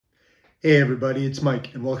Hey everybody, it's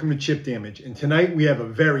Mike and welcome to Chip Damage. And tonight we have a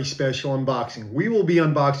very special unboxing. We will be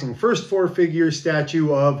unboxing first four-figure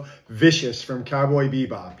statue of Vicious from Cowboy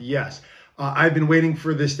Bebop. Yes, I've been waiting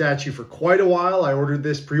for this statue for quite a while. I pre-ordered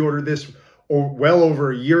this well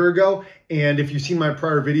over a year ago. And if you've seen my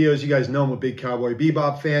prior videos, you guys know I'm a big Cowboy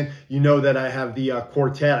Bebop fan. You know that I have the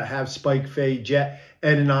quartet. I have Spike, Faye, Jet,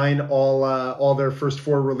 Ed, and Nine, all their first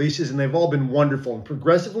four releases, and they've all been wonderful and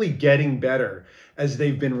progressively getting better as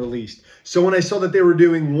they've been released. So when I saw that they were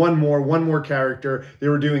doing one more character, they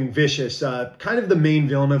were doing Vicious, kind of the main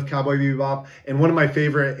villain of Cowboy Bebop and one of my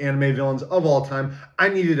favorite anime villains of all time, I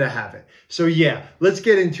needed to have it. So yeah, let's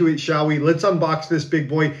get into it, shall we? Let's unbox this big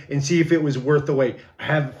boy and see if it was worth the wait. I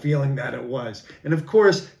have a feeling that it was. And of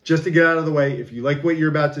course, just to get out of the way, if you like what you're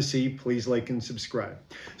about to see, please like and subscribe.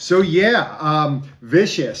 So yeah,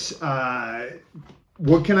 Vicious,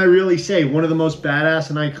 what can I really say? One of the most badass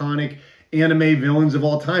and iconic anime villains of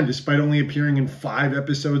all time, despite only appearing in 5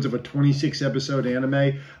 episodes of a 26-episode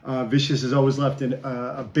anime. Vicious has always left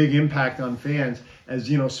a big impact on fans as,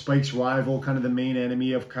 you know, Spike's rival, kind of the main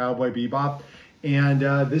enemy of Cowboy Bebop. And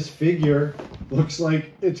this figure looks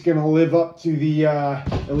like it's going to live up to the,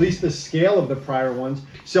 at least the scale of the prior ones.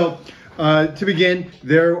 So to begin,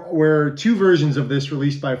 there were 2 versions of this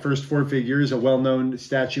released by First Four Figures, a well-known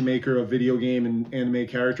statue maker of video game and anime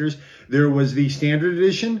characters. There was the standard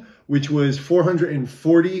edition, which was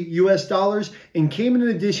 $440 US, and came in an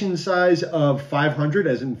edition size of 500,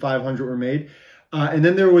 as in 500 were made. And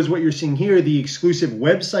then there was what you're seeing here, the exclusive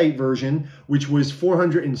website version, which was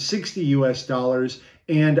 $460 US,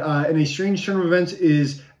 and in a strange turn of events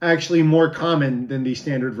is actually more common than the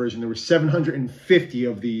standard version. There were 750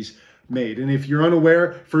 of these made. And if you're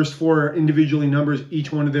unaware, First Four individually numbers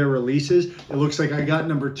each one of their releases. It looks like I got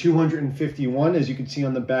number 251, as you can see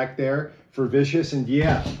on the back there, for Vicious. And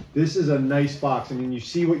yeah, this is a nice box. I mean, you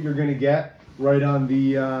see what you're going to get right on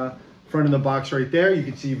the front of the box right there. You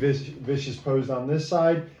can see Vicious posed on this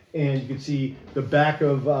side, and you can see the back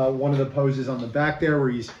of one of the poses on the back there where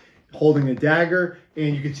he's holding a dagger,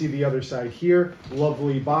 and you can see the other side here.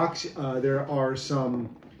 Lovely box. There are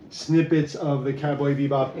some snippets of the Cowboy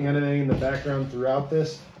Bebop anime in the background throughout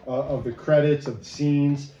this, of the credits, of the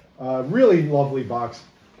scenes. Really lovely box.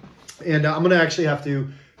 And I'm going to actually have to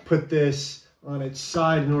put this on its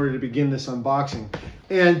side in order to begin this unboxing.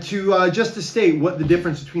 And to just to state what the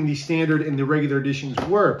difference between the standard and the regular editions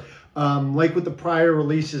were, like with the prior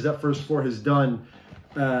releases that First Four has done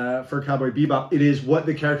for Cowboy Bebop, it is what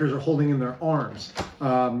the characters are holding in their arms.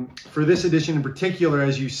 For this edition in particular,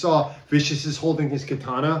 as you saw, Vicious is holding his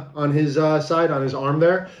katana on his side, on his arm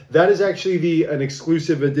there. That is actually an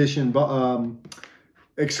exclusive edition,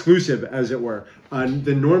 exclusive as it were.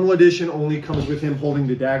 The normal edition only comes with him holding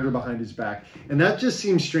the dagger behind his back. And that just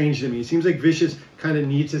seems strange to me. It seems like Vicious kind of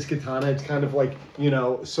needs his katana. It's kind of like, you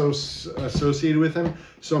know, so associated with him.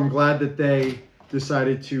 So I'm glad that they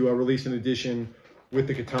decided to release an edition with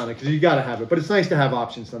the katana, because you got to have it. But it's nice to have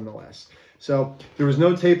options nonetheless. So there was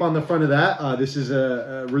no tape on the front of that. This is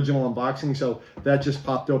a original unboxing, so that just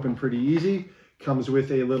popped open pretty easy. Comes with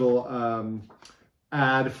a little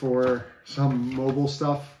ad for some mobile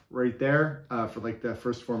stuff right there, for like the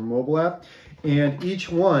First Four mobile app. And each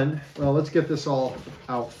one, well, let's get this all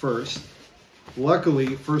out first.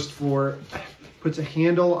 Luckily, First Four puts a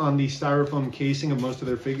handle on the styrofoam casing of most of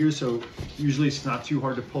their figures, so usually it's not too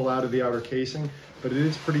hard to pull out of the outer casing, but it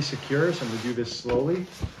is pretty secure, so I'm gonna do this slowly.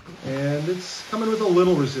 And it's coming with a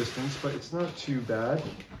little resistance, but it's not too bad.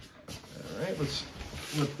 All right, let's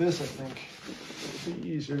flip this. I think it'll be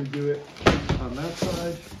easier to do it on that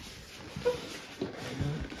side.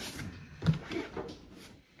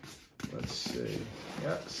 Let's see.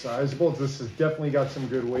 Yeah, sizable. This has definitely got some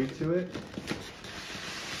good weight to it.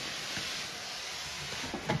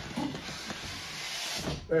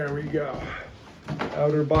 There we go.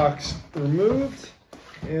 Outer box removed.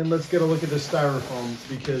 And let's get a look at the styrofoam,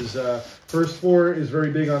 because First Four is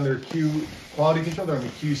very big on their quality control. They're on the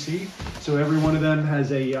QC. So every one of them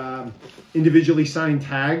has a individually signed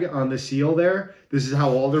tag on the seal there. This is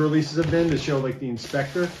how all the releases have been, to show like the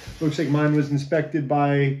inspector. Looks like mine was inspected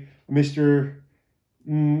by Mr.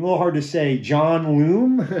 A little hard to say, John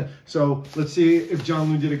Loom. So let's see if John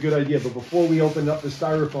Loom did a good idea. But before we open up the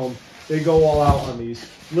styrofoam, they go all out on these.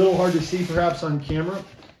 A little hard to see perhaps on camera,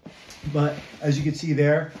 but as you can see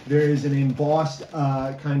there is an embossed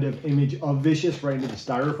kind of image of Vicious right into the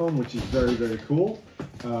styrofoam, which is very, very cool.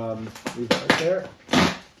 Leave it right there.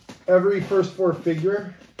 Every First Four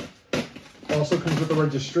figure also comes with a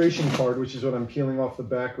registration card, which is what I'm peeling off the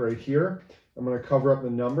back right here. I'm going to cover up the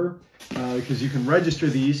number because you can register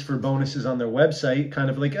these for bonuses on their website, kind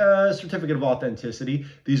of like a certificate of authenticity.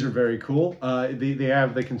 These are very cool. They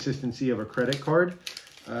have the consistency of a credit card.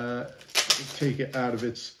 Take it out of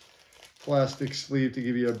its plastic sleeve to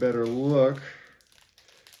give you a better look.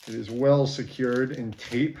 It is well secured in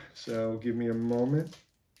tape, so give me a moment.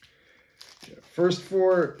 Yeah, first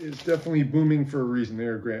four is definitely booming for a reason.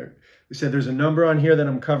 They're great. We said there's a number on here that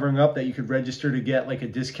I'm covering up that you could register to get like a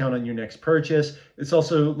discount on your next purchase. It's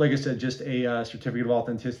also, like I said, just a certificate of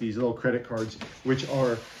authenticity, these little credit cards, which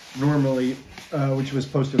are normally, which was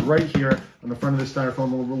posted right here on the front of the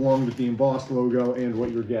styrofoam along with the embossed logo and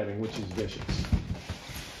what you're getting, which is vicious.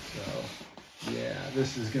 So yeah,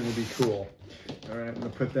 this is going to be cool. All right, I'm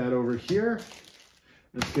going to put that over here.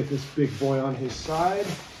 Let's get this big boy on his side.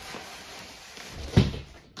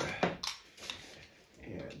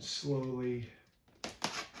 And slowly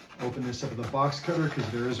open this up with a box cutter because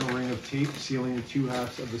there is a ring of tape sealing the two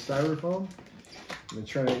halves of the styrofoam. I'm going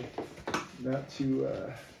to try not to...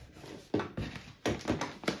 I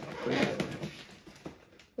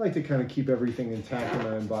like to kind of keep everything intact when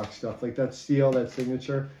I unbox stuff. Like that seal, that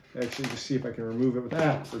signature. Actually, just see if I can remove it with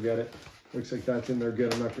that. Forget it. Looks like that's in there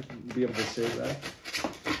good. I'm not going to be able to save that.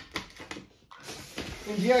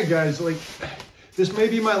 And yeah, guys, like this may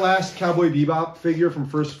be my last Cowboy Bebop figure from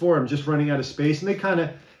First Four. I'm just running out of space, and they kind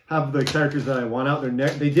of have the characters that I want out their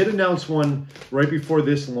neck. They did announce one right before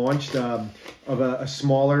this launched of a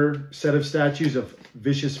smaller set of statues of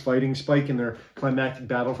Vicious fighting Spike in their climactic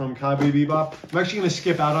battle from Cowboy Bebop. I'm actually going to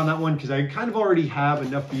skip out on that one because I kind of already have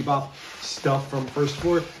enough Bebop stuff from First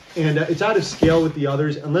Four. And it's out of scale with the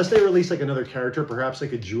others. Unless they release like another character, perhaps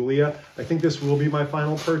like a Julia, I think this will be my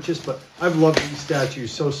final purchase. But I've loved these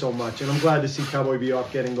statues so much. And I'm glad to see Cowboy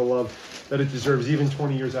Bebop getting the love that it deserves, even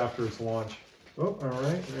 20 years after its launch. Oh, all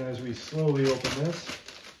right. And as we slowly open this,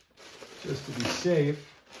 just to be safe,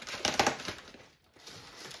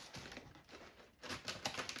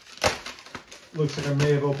 looks like I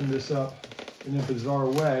may have opened this up in a bizarre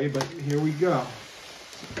way, but here we go.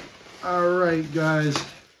 All right, guys.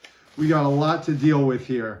 We got a lot to deal with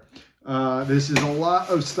here. This is a lot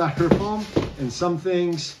of styrofoam, and some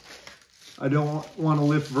things I don't want to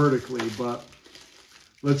lift vertically, but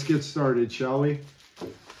let's get started, shall we? All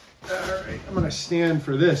right, I'm going to stand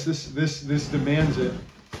for this. This demands it.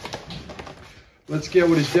 Let's get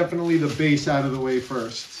what is definitely the base out of the way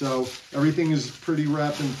first. So everything is pretty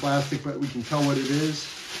wrapped in plastic, but we can tell what it is.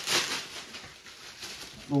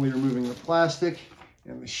 Fully removing the plastic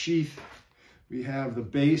and the sheath. We have the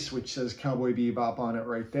base, which says Cowboy Bebop on it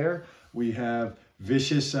right there. We have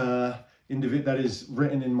Vicious, that is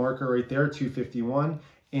written in marker right there, 251.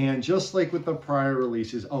 And just like with the prior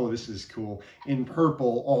releases, oh, this is cool. In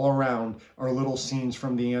purple, all around, are little scenes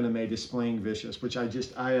from the anime displaying Vicious, which I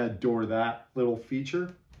adore that little feature.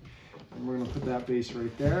 And we're gonna put that base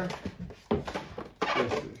right there,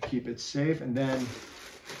 just to keep it safe. And then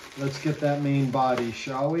let's get that main body,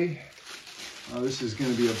 shall we? Oh, this is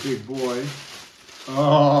gonna be a big boy.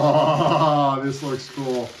 Oh, this looks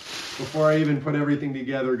cool. Before I even put everything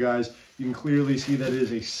together, guys, you can clearly see that it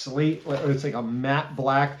is a slate, it's like a matte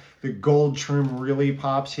black. The gold trim really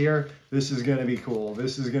pops here. This is gonna be cool.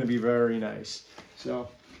 This is gonna be very nice. So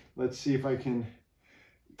let's see if I can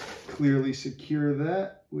clearly secure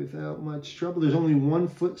that without much trouble. There's only 1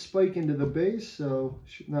 foot spike into the base, so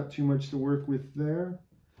not too much to work with there,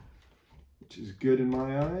 which is good in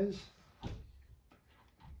my eyes.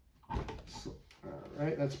 So, all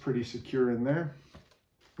right, that's pretty secure in there.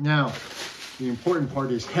 Now, the important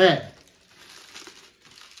part is head.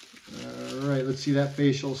 All right, let's see that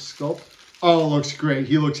facial sculpt. Oh, looks great.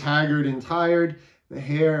 He looks haggard and tired. The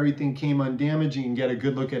hair, everything came undamaged. You can get a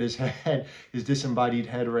good look at his head, his disembodied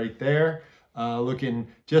head right there. Looking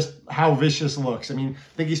just how Vicious looks. I mean,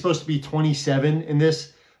 I think he's supposed to be 27 in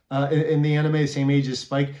this, in the anime, the same age as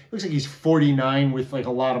Spike. Looks like he's 49 with like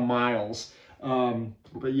a lot of miles.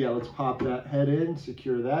 But yeah, let's pop that head in,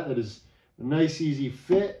 secure that. That is a nice, easy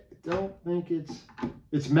fit. I don't think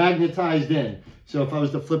it's magnetized in. So if I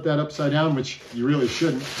was to flip that upside down, which you really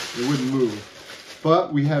shouldn't, it wouldn't move.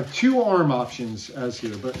 But we have 2 arm options as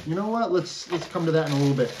here. But you know what? Let's come to that in a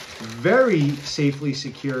little bit. Very safely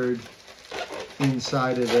secured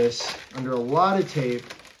inside of this, under a lot of tape,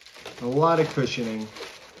 a lot of cushioning.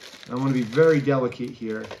 I'm going to be very delicate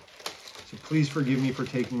here. So please forgive me for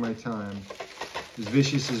taking my time. This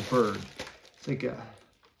Vicious's bird. It's like a,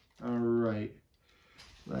 all right.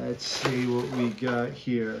 Let's see what we got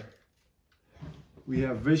here. We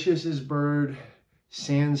have Vicious's bird,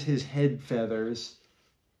 sans his head feathers,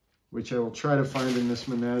 which I will try to find in this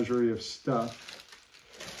menagerie of stuff.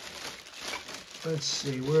 let's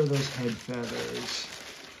see, where are those head feathers?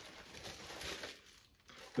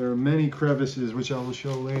 There are many crevices, which I will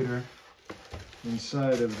show later,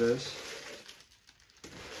 inside of this.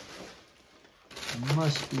 It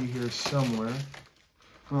must be here somewhere.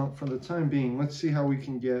 Well, for the time being, let's see how we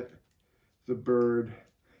can get the bird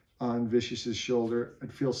on Vicious's shoulder.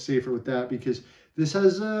 I'd feel safer with that because this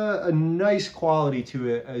has a nice quality to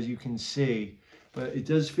it, as you can see, but it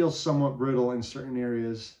does feel somewhat brittle in certain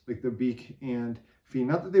areas, like the beak and feet.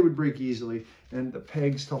 Not that they would break easily, and the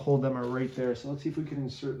pegs to hold them are right there. So let's see if we can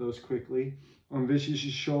insert those quickly. On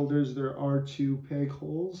Vicious's shoulders, there are 2 peg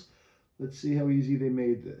holes. Let's see how easy they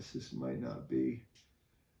made this. This might not be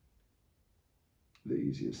the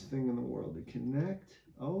easiest thing in the world to connect.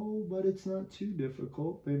 Oh, but it's not too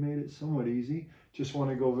difficult. They made it somewhat easy. Just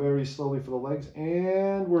want to go very slowly for the legs,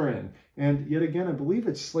 and we're in. And yet again, I believe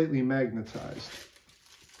it's slightly magnetized.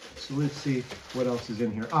 So let's see what else is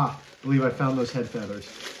in here. I believe I found those head feathers.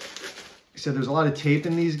 I said there's a lot of tape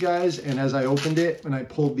in these guys, and as I opened it and I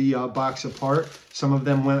pulled the box apart,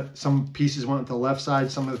 some pieces went to the left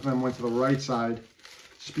side, some of them went to the right side.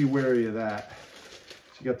 Just be wary of that.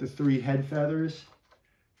 So you got the 3 head feathers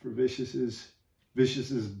for Vicious's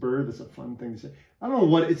bird. That's a fun thing to say. I don't know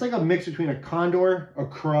what, it's like a mix between a condor, a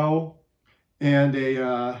crow, and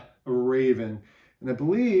a raven. And I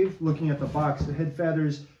believe, looking at the box, the head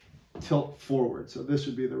feathers tilt forward. So this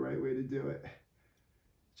would be the right way to do it.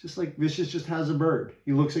 It's just like Vicious just has a bird.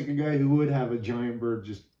 He looks like a guy who would have a giant bird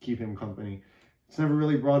just keep him company. It's never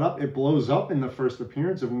really brought up. It blows up in the first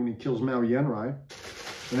appearance of when he kills Mao Yenrai.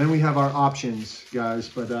 And then we have our options, guys,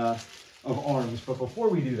 but of arms. But before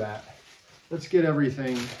we do that, let's get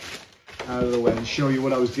everything out of the way and show you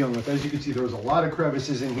what I was dealing with. As you can see, there was a lot of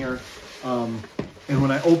crevices in here. And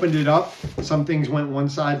when I opened it up, some things went one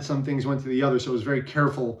side, some things went to the other. So I was very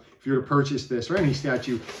careful if you were to purchase this or any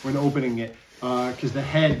statue when opening it, because the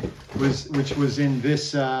head which was in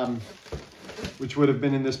this, which would have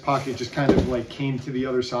been in this pocket, just kind of like came to the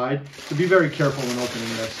other side. So be very careful when opening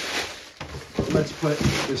this. But let's put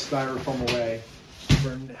this styrofoam away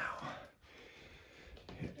for now.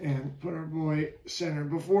 And put our boy center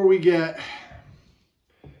before we get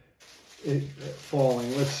it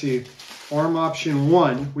falling. Let's see. Arm option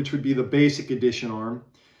 1, which would be the basic edition arm,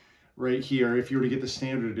 right here. If you were to get the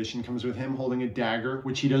standard edition, comes with him holding a dagger,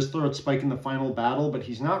 which he does throw at Spike in the final battle, but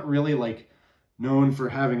he's not really like known for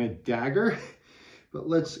having a dagger. But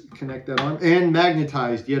let's connect that arm. And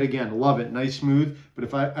magnetized, yet again, love it, nice, smooth. But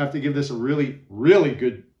if I have to give this a really, really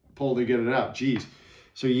good pull to get it out, geez.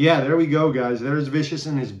 So yeah, there we go, guys. There's Vicious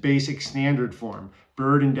in his basic standard form,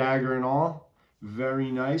 bird and dagger and all.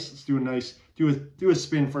 Very nice. Let's do a nice, do a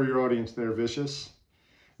spin for your audience there, Vicious.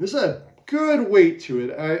 This is a good weight to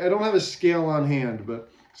it. I don't have a scale on hand, but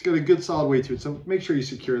it's got a good solid weight to it. So make sure you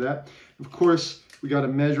secure that. Of course, we got to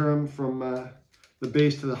measure them from the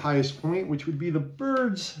base to the highest point, which would be the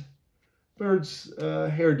bird's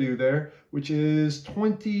hairdo there, which is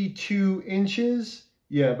 22 inches.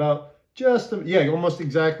 Yeah, about almost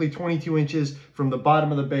exactly 22 inches from the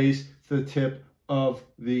bottom of the base to the tip of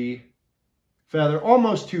the feather,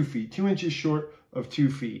 almost 2 feet, 2 inches short of 2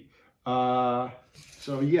 feet.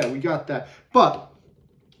 So yeah, we got that. But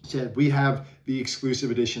said we have the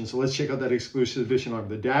exclusive edition. So let's check out that exclusive edition arm.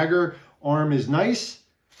 The dagger arm is nice.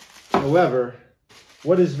 However,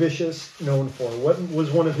 what is Vicious known for? What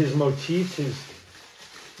was one of his motifs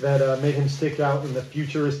that made him stick out in the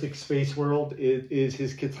futuristic space world is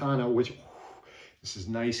his katana, which, this is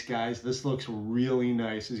nice, guys. This looks really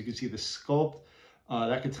nice. As you can see, the sculpt,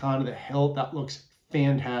 that katana, the hilt, that looks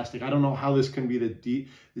fantastic. I don't know how this can be the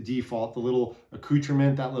default. The little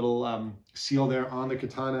accoutrement, that little seal there on the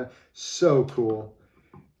katana, so cool.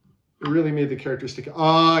 It really made the character stick out.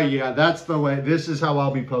 Oh yeah, that's the way. This is how I'll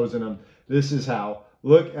be posing him. This is how.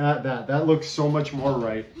 Look at that. That looks so much more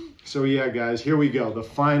right. So yeah, guys, here we go. The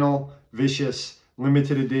final Vicious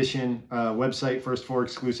limited edition website first 4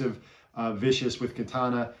 exclusive Vicious with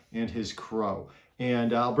katana and his crow.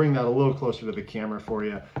 And I'll bring that a little closer to the camera for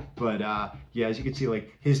you. But yeah, as you can see,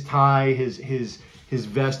 like his tie, his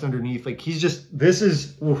vest underneath, like he's just,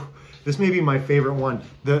 this may be my favorite one.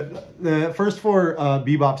 The first 4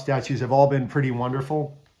 Bebop statues have all been pretty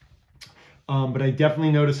wonderful. But I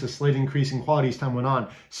definitely noticed a slight increase in quality as time went on.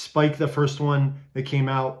 Spike, the first one that came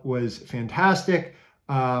out, was fantastic.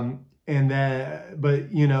 But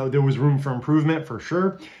you know, there was room for improvement for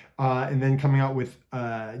sure. And then coming out with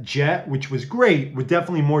Jet, which was great, with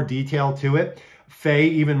definitely more detail to it. Faye,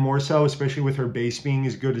 even more so, especially with her base being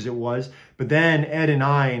as good as it was. But then Ed and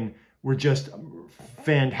Ein were just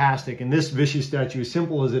fantastic. And this Vicious statue, as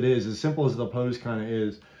simple as it is, as simple as the pose kind of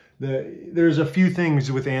is, there's a few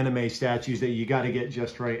things with anime statues that you got to get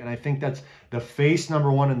just right, and I think that's the face,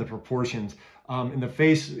 number one, and the proportions. And the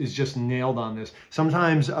face is just nailed on this.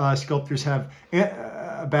 Sometimes sculptors have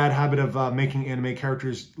a bad habit of making anime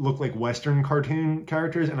characters look like Western cartoon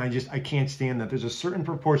characters, and I can't stand that. There's a certain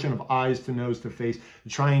proportion of eyes to nose to face, a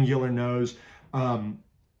triangular nose,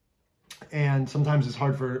 and sometimes it's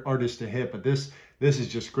hard for artists to hit, but this is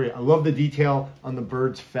just great. I love the detail on the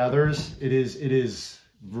bird's feathers. It is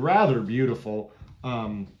rather beautiful,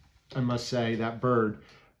 I must say, that bird.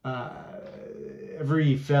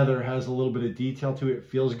 Every feather has a little bit of detail to it. It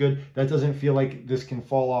feels good. That doesn't feel like this can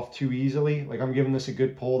fall off too easily. Like, I'm giving this a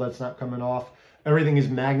good pull. That's not coming off. Everything is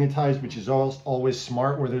magnetized, which is always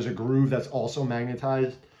smart, where there's a groove that's also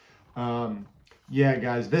magnetized. Yeah,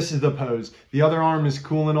 guys, this is the pose. The other arm is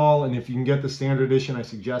cool and all, and if you can get the standard edition, I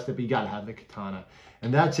suggest it, but you gotta have the katana.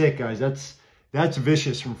 And that's it, guys. That's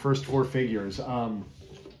Vicious from First Four Figures.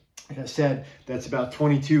 Like I said, that's about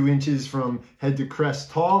 22 inches from head to crest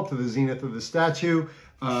tall to the zenith of the statue,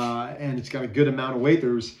 and it's got a good amount of weight.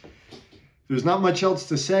 There's not much else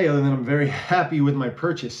to say other than I'm very happy with my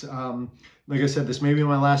purchase. Like I said, this may be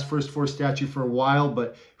my last First Four statue for a while,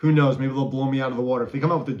 but who knows? Maybe they'll blow me out of the water. If they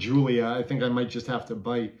come out with a Julia, I think I might just have to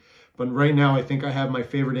bite. But right now, I think I have my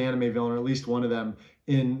favorite anime villain, or at least one of them,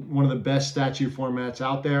 in one of the best statue formats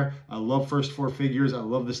out there. I love First Four Figures. I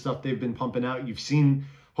love the stuff they've been pumping out.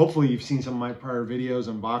 Hopefully you've seen some of my prior videos,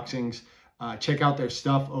 unboxings. Check out their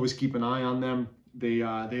stuff. Always keep an eye on them. They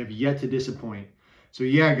have yet to disappoint. So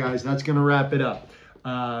yeah, guys, that's going to wrap it up.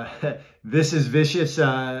 This is Vicious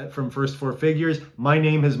from First Four Figures. My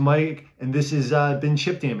name is Mike, and this has been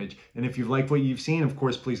Chip Damage. And if you've liked what you've seen, of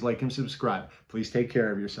course, please like and subscribe. Please take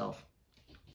care of yourself.